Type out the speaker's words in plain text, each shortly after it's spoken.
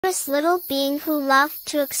adventurous little being who loved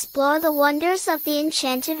to explore the wonders of the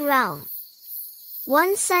enchanted realm.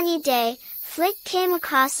 One sunny day, Flit came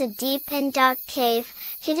across a deep and dark cave,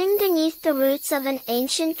 hidden beneath the roots of an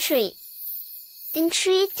ancient tree.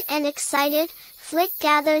 Intrigued and excited, Flit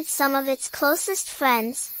gathered some of its closest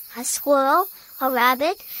friends, a squirrel, a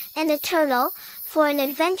rabbit, and a turtle, for an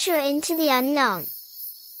adventure into the unknown.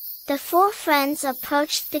 The 4 friends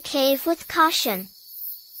approached the cave with caution.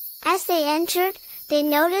 As they entered, they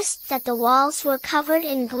noticed that the walls were covered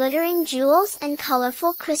in glittering jewels and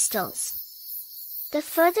colorful crystals. The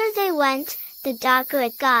further they went, the darker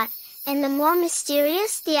it got, and the more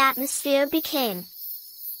mysterious the atmosphere became.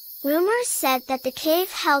 Rumors said that the cave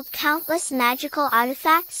held countless magical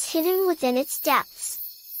artifacts hidden within its depths.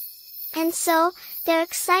 And so, their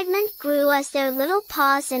excitement grew as their little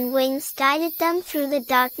paws and wings guided them through the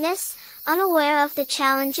darkness, unaware of the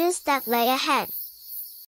challenges that lay ahead.